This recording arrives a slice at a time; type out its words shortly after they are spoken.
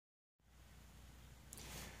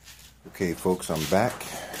Okay folks, I'm back.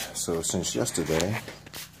 So since yesterday,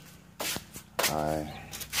 I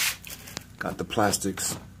got the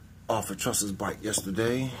plastics off of Trust's bike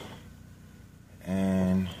yesterday,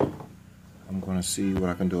 and I'm gonna see what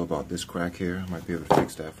I can do about this crack here. I might be able to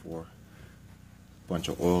fix that for a bunch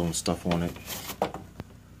of oil and stuff on it.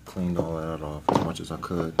 Cleaned all that off as much as I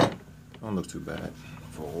could. Don't look too bad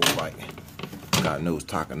for a whole bike. God knows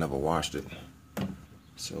Taka never washed it.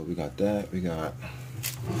 So we got that. We got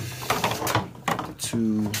the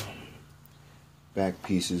two back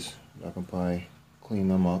pieces. I can probably clean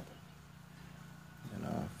them up and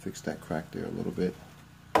fix that crack there a little bit.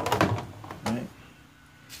 Right.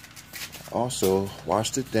 Also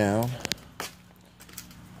washed it down.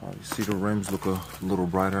 You see the rims look a little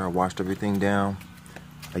brighter. I washed everything down.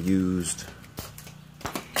 I used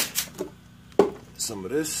some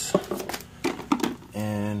of this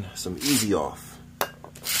and some Easy Off.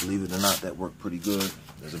 Believe it or not, that worked pretty good.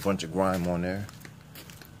 There's a bunch of grime on there.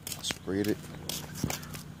 I sprayed it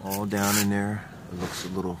all down in there. It looks a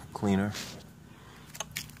little cleaner.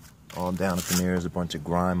 All down up in there. There's a bunch of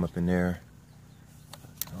grime up in there.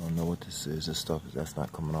 I don't know what this is. This stuff, that's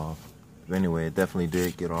not coming off. But anyway, it definitely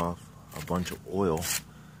did get off a bunch of oil.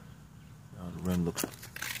 Now the rim looks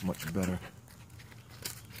much better.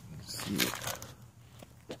 You can see it.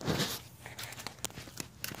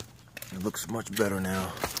 It looks much better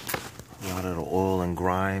now. A lot of the oil and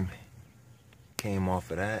grime came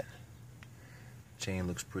off of that. Chain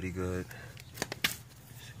looks pretty good. Let's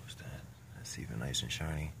see what's that. That's even nice and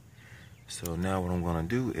shiny. So now what I'm gonna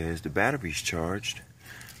do is the battery's charged.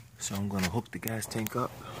 So I'm gonna hook the gas tank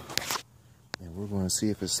up and we're gonna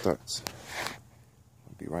see if it starts.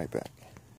 I'll be right back.